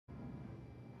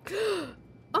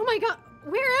Oh my God,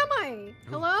 where am I?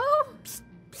 Hello? Psst,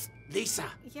 psst, Lisa.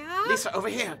 Yeah? Lisa, over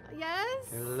here. Yes?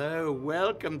 Hello,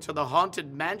 welcome to the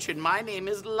Haunted Mansion. My name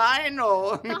is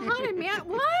Lionel. The Haunted Man?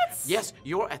 What? Yes,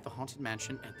 you're at the Haunted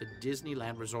Mansion at the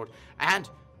Disneyland Resort. And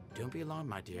don't be alarmed,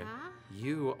 my dear. Yeah?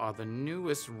 You are the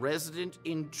newest resident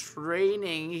in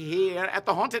training here at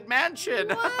the Haunted Mansion.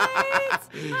 What?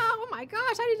 Oh my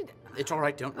gosh, I didn't... It's all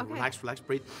right. Don't Okay. relax,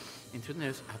 breathe. In through the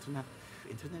nose, out through the mouth.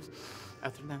 In through the nose,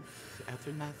 out through the mouth, out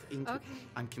through the mouth. Into... Okay.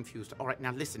 I'm confused. All right,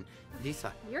 now listen,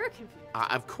 Lisa. You're confused.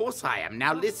 Of course I am.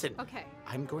 Now listen. Okay.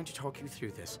 I'm going to talk you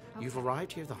through this. Okay. You've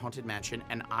arrived here at the Haunted Mansion,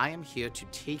 and I am here to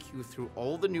take you through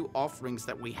all the new offerings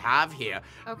that we have here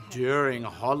Okay. during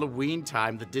Halloween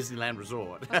time, the Disneyland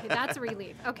Resort. Okay, that's a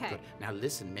relief. Okay. Good. Now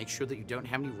listen, make sure that you don't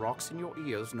have any rocks in your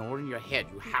ears nor in your head.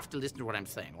 You have to listen to what I'm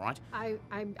saying, all right?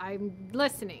 I'm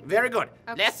listening. Very good.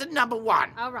 Okay. Lesson number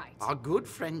 1. All right. Our good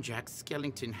friend Jack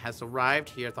Skellington has arrived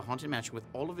here at the Haunted Mansion with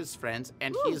all of his friends,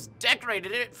 and Ooh. he's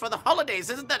decorated it for the holidays.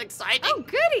 Isn't that exciting? Oh,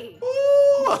 goody.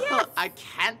 Ooh, Yes. I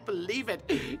can't believe it.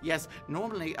 Yes,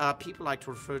 normally people like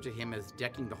to refer to him as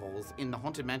decking the halls. In the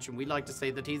Haunted Mansion, we like to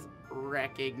say that he's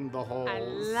wrecking the halls. I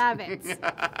love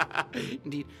it.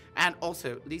 Indeed. And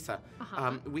also, Lisa,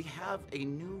 Uh-huh. we have a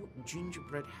new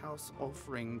gingerbread house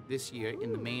offering this year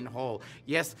in the main hall.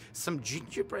 Yes, some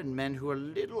gingerbread men who are a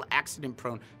little accident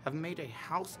prone have made a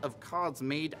house of cards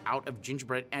made out of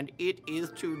gingerbread, and it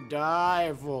is to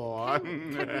die for.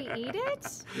 Could we eat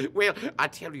it? Well, I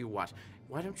tell you what.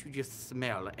 Why don't you just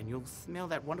smell, and you'll smell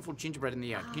that wonderful gingerbread in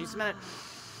the air. Can you smell it?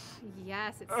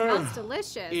 Yes, it smells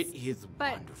delicious. It is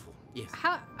But wonderful. Yes.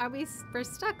 How are we're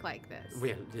stuck like this?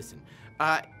 Well, listen.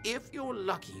 If you're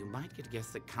lucky, you might get a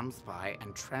guest that comes by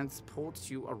and transports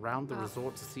you around the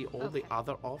resort to see all the okay.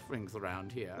 other offerings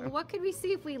around here. What could we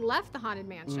see if we left the Haunted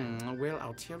Mansion? Well,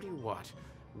 I'll tell you what.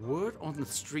 Word on the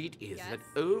street is Yes?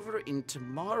 that over in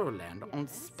Tomorrowland on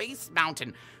Yes? Space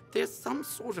Mountain, there's some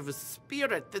sort of a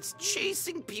spirit that's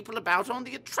chasing people about on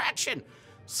the attraction.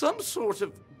 Some sort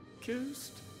of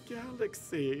ghost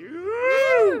galaxy.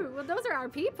 Ooh, well, those are our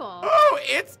people. Oh,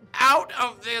 it's out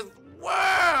of this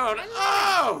world.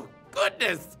 Oh,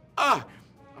 goodness. Oh,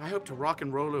 I hope to rock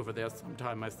and roll over there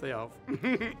sometime myself.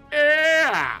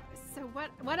 Yeah. So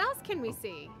what else can we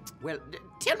see? Well,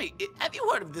 tell me, have you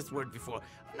heard of this word before?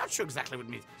 I'm not sure exactly what it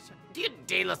means. Dia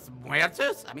de los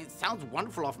Muertos? I mean, it sounds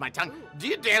wonderful off my tongue. Ooh.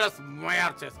 Dia de los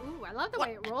Muertos. Ooh, I love the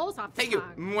way it rolls off the Thank you.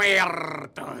 tongue.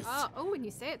 Muertos. Oh, when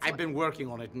you say it, I've been working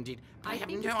on it, indeed. But I I have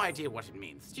think no it's- idea what it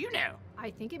means. Do you know?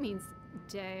 I think it means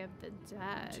Day of the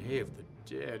Dead. Day of the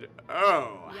Dead.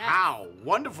 Oh, Yes. how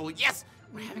wonderful. Yes,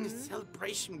 we're having a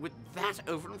celebration with that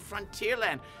over in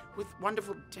Frontierland with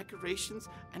wonderful decorations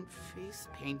and face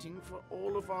painting for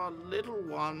all of our little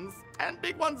ones and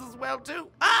big ones as well, too.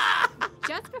 Ah!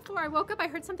 Just before I woke up, I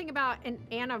heard something about an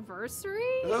anniversary.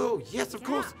 Oh, yes, of Yeah.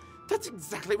 course. That's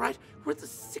exactly right. We're at the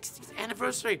 60th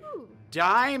anniversary. Ooh.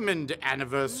 Diamond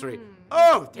anniversary.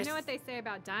 Oh, You this... know what they say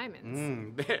about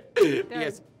diamonds? They're They're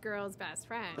a girl's best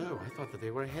friend. Oh, I thought that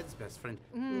they were a head's best friend.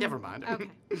 Never mind. Okay.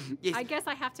 Yes. I guess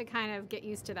I have to kind of get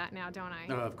used to that now, don't I?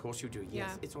 No, of course you do. Yes,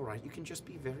 Yeah. it's all right. You can just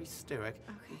be very stoic.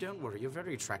 Okay. Don't worry, you're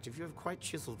very attractive. You have quite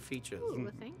chiseled features. Ooh,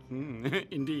 well, thank you.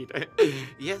 Indeed.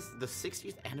 Yes, the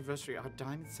 60th anniversary of our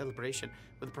Diamond Celebration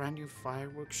with a brand new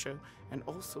fireworks show and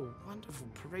also a wonderful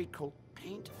parade called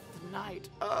Paint the Night.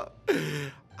 Oh,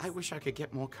 I wish I could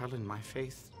get more color in my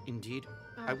face. Indeed.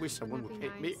 I Oh, wish someone would wouldn't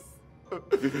paint that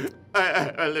be me.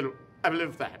 a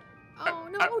little fat. Oh,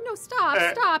 no,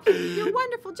 stop. You're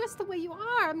wonderful just the way you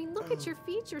are. I mean, look at your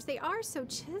features. They are so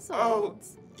chiseled. Oh,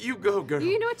 you go, girl.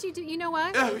 You know what you do? You know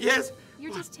what? Oh, yes.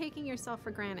 You're just taking yourself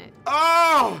for granted.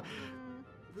 Oh!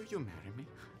 Will you marry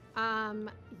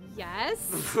me? Yes.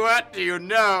 What do you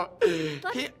know?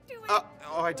 Let's Here- do it.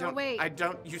 I don't. wait.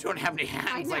 You don't have any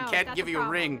hands. know, can't that's give a you a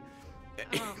problem. ring.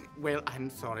 Oh. Well, I'm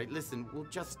sorry. Listen, it'll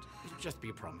just be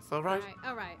a promise, all right?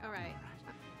 All right.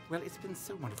 Well, it's been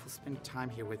so wonderful spending time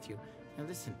here with you. Now,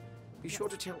 listen. Be sure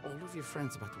to tell all of your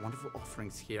friends about the wonderful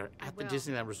offerings here at the will.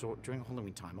 Disneyland Resort during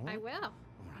Halloween time, all right? I will. All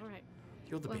All right.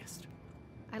 You're the Well- best.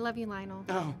 I love you, Lionel.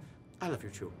 Oh, I love you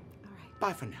too. All right.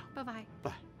 Bye for now. Bye-bye.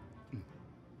 Bye.